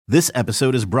This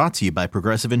episode is brought to you by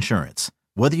Progressive Insurance.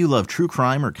 Whether you love true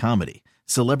crime or comedy,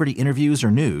 celebrity interviews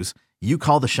or news, you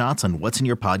call the shots on what's in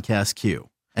your podcast queue.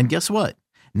 And guess what?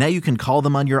 Now you can call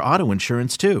them on your auto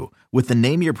insurance too with the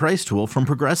Name Your Price tool from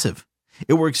Progressive.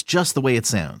 It works just the way it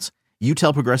sounds. You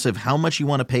tell Progressive how much you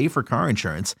want to pay for car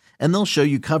insurance, and they'll show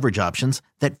you coverage options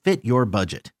that fit your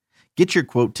budget. Get your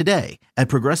quote today at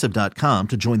Progressive.com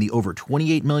to join the over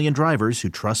 28 million drivers who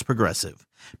trust Progressive.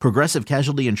 Progressive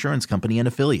Casualty Insurance Company and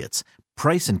Affiliates.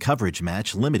 Price and coverage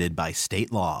match limited by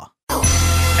state law.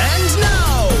 And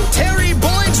now, Terry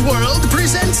Boyd's World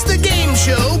presents the game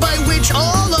show by which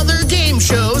all other game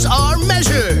shows are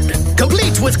measured.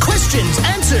 Complete with questions,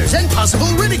 answers, and possible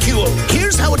ridicule.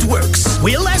 Here's how it works.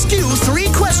 We'll ask you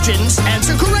 3 questions,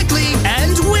 answer correctly,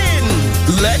 and win.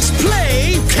 Let's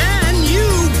play Can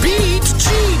You Beat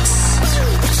Jeetz?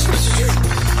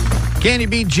 Can You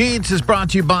Beat Jeetz is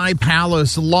brought to you by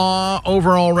Palace Law.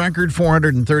 Overall record,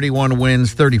 431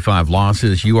 wins, 35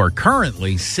 losses. You are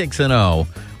currently 6-0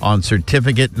 on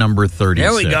certificate number 36.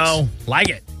 There we go. Like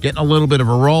it. Getting a little bit of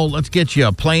a roll. Let's get you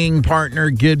a playing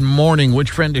partner. Good morning. Which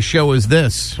friend of show is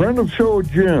this? Friend of show,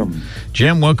 Jim.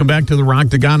 Jim, welcome back to the Rock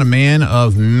Dagana, man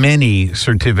of many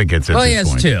certificates at this point. He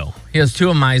has 2. He has 2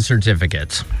 of my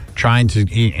certificates. And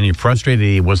you're frustrated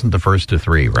he wasn't the first to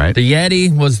 3, right? The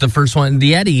Yeti was the first one.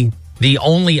 The Yeti, the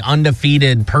only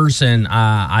undefeated person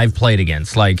I've played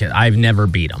against. Like, I've never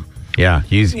beat him. Yeah,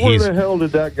 Where the hell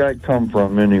did that guy come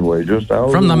from anyway? Just out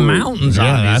from of the mountains,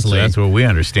 obviously. That's what we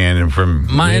understand him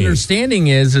from. My understanding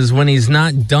is when he's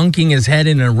not dunking his head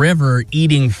in a river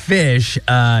eating fish,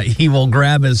 he will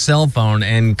grab his cell phone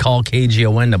and call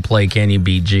KGON to play Can You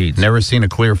Beat Jeetz. Never seen a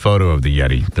clear photo of the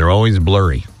Yeti. They're always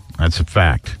blurry. That's a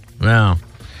fact. No.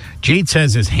 Jeetz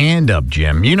has his hand up,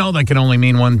 Jim. You know that can only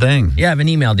mean one thing. Yeah, I have an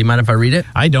email. Do you mind if I read it?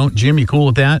 I don't. Jim, you cool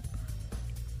with that?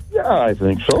 Yeah, I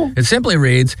think so. It simply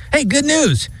reads, hey, good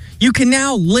news. You can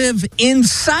now live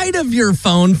inside of your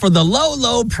phone for the low,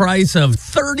 low price of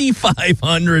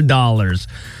 $3,500.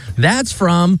 That's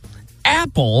from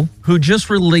Apple, who just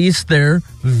released their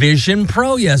Vision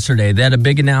Pro yesterday. They had a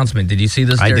big announcement. Did you see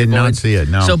this, Derek I did Boyd? not see it,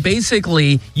 no. So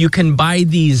basically, you can buy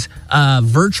these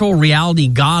virtual reality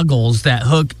goggles that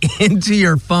hook into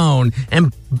your phone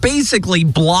and basically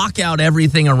block out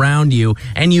everything around you,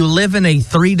 and you live in a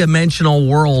 3-dimensional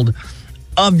world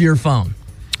of your phone.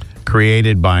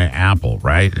 Created by Apple,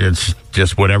 right? It's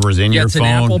just whatever's in your phone. It's an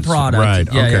Apple product.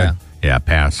 Right, Yeah, okay. yeah. Yeah,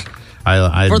 pass.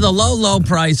 I For the low, low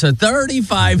price of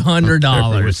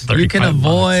 $3,500, you can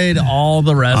avoid all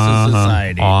the rest of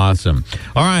society. Awesome.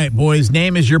 All right, boys,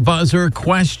 name is your buzzer.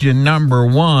 Question number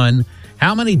 1.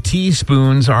 How many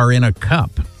teaspoons are in a cup?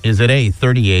 Is it A,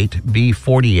 38, B,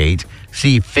 48,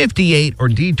 C, 58, or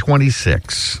D,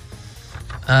 26?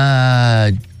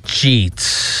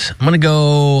 Jeetz. I'm going to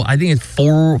go, I think it's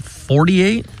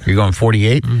 48. You're going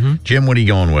 48? Mm-hmm. Jim, what are you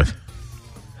going with?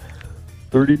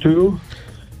 32?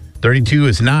 32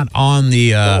 is not on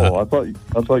the... I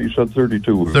thought you said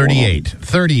 32. 38.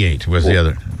 38 was the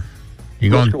other.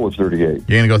 Let's go with 38. You're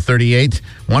going to go 38?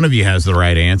 One of you has the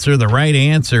right answer. The right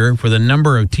answer for the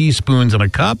number of teaspoons in a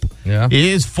cup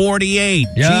is 48.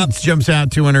 Yep. Jeetz jumps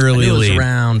out to an early It was lead.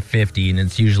 around 50, and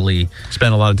it's usually...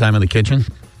 Spend a lot of time in the kitchen?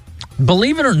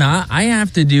 Believe it or not, I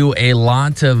have to do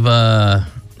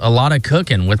a lot of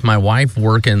cooking with my wife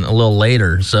working a little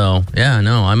later. So yeah,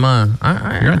 no, You're on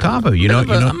top of it.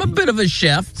 I'm a bit of a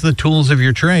chef. It's the tools of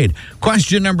your trade.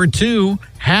 Question number 2.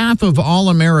 Half of all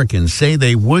Americans say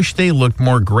they wish they looked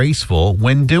more graceful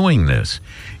when doing this.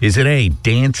 Is it A,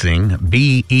 dancing,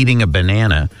 B, eating a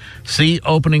banana, C,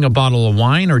 opening a bottle of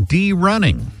wine, or D,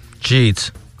 running? Jeetz.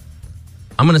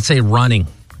 I'm going to say running.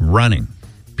 Running.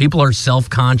 People are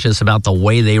self-conscious about the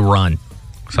way they run.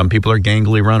 Some people are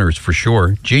gangly runners, for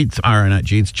sure. Jeetz, or not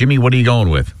Jeetz. Jimmy, what are you going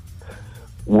with?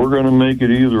 We're going to make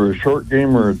it either a short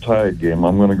game or a tied game.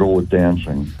 I'm going to go with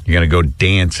dancing. You're going to go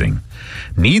dancing.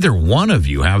 Neither one of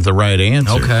you have the right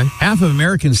answer. Okay. Half of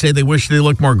Americans say they wish they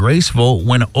looked more graceful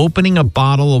when opening a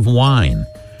bottle of wine.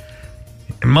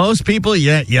 Most people,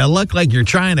 you look like you're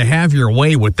trying to have your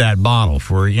way with that bottle.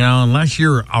 Unless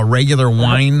you're a regular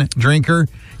wine drinker.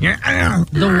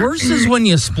 The worst is when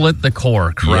you split the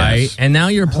cork, right? Yes. And now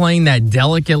you're playing that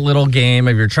delicate little game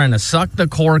of you're trying to suck the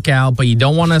cork out, but you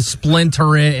don't want to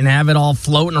splinter it and have it all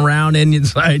floating around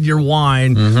inside your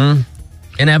wine.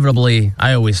 Mm-hmm. Inevitably,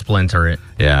 I always splinter it.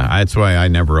 Yeah, that's why I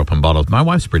never open bottles. My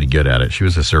wife's pretty good at it. She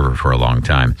was a server for a long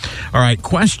time. All right,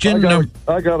 question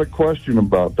I got a question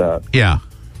about that. Yeah.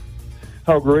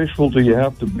 How graceful do you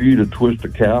have to be to twist a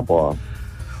cap off?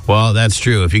 Well, that's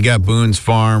true. If you got Boone's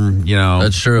Farm,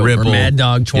 that's true. Ripple, or Mad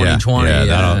Dog 2020.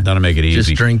 That'll make it easy.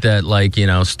 Just drink that,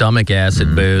 stomach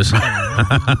acid booze.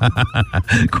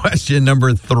 Question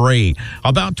number 3.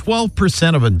 About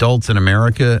 12% of adults in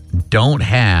America don't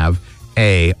have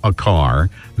A, a car,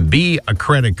 B, a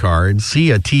credit card,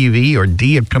 C, a TV, or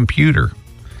D, a computer.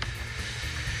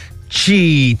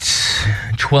 Jeetz,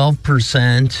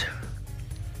 12%.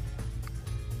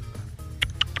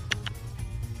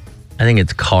 I think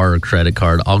it's car or credit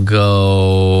card. I'll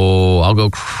go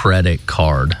credit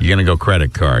card. You're going to go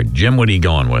credit card. Jim, what are you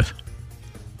going with?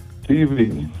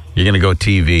 TV. You're going to go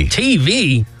TV.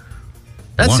 TV?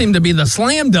 That seemed to be the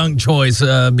slam dunk choice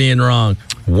being wrong.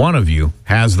 One of you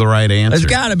has the right answer. It's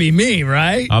got to be me,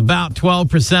 right? About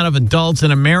 12% of adults in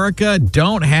America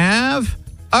don't have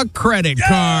a credit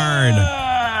card.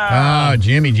 Oh,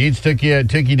 Jimmy Jeetz took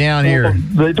you down here.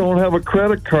 They don't have a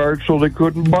credit card, so they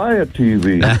couldn't buy a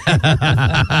TV.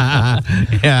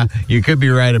 Yeah, you could be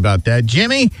right about that.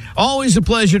 Jimmy, always a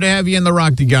pleasure to have you in the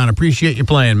Roctagon. Appreciate you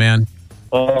playing, man.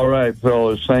 All right,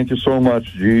 fellas. Thank you so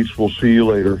much, Jeetz. We'll see you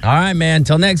later. All right, man.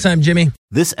 Till next time, Jimmy.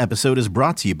 This episode is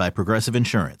brought to you by Progressive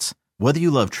Insurance. Whether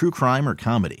you love true crime or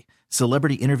comedy,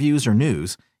 celebrity interviews or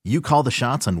news, you call the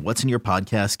shots on what's in your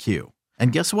podcast queue.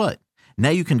 And guess what? Now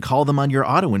you can call them on your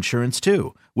auto insurance,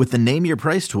 too, with the Name Your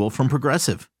Price tool from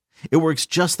Progressive. It works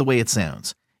just the way it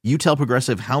sounds. You tell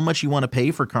Progressive how much you want to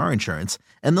pay for car insurance,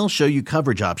 and they'll show you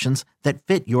coverage options that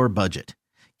fit your budget.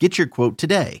 Get your quote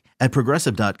today at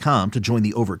Progressive.com to join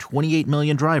the over 28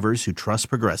 million drivers who trust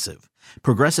Progressive.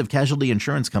 Progressive Casualty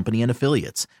Insurance Company and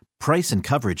Affiliates. Price and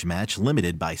coverage match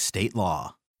limited by state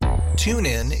law.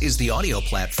 TuneIn is the audio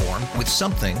platform with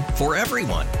something for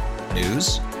everyone.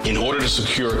 News. In order to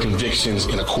secure convictions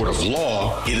in a court of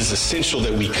law, it is essential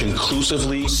that we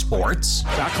conclusively. Sports.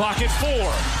 Shot clock at 4.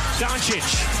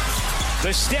 Doncic.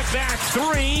 The step back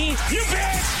 3. You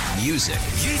bet. Music.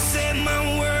 You set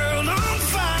my world on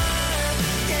fire.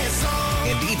 Yes,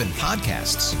 and even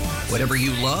podcasts. Whatever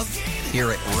you love,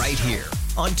 hear it right here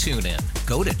on TuneIn.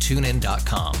 Go to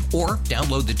TuneIn.com or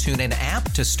download the TuneIn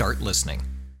app to start listening.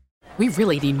 We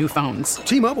really need new phones.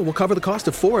 T-Mobile will cover the cost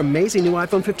of 4 amazing new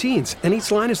iPhone 15s, and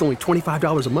each line is only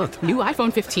 $25 a month. New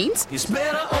iPhone 15s? It's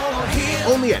better over here.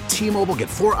 Only at T-Mobile, get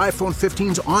 4 iPhone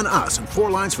 15s on us and 4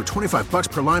 lines for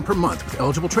 $25 per line per month with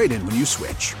eligible trade-in when you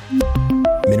switch.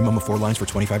 Minimum of 4 lines for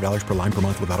 $25 per line per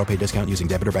month with autopay discount using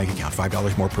debit or bank account.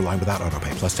 $5 more per line without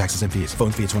autopay, plus taxes and fees. Phone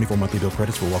fee at 24 monthly bill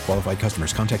credits for well-qualified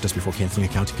customers. Contact us before canceling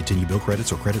account to continue bill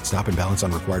credits or credit stop and balance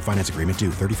on required finance agreement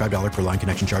due. $35 per line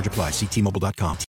connection charge applies. See T-Mobile.com.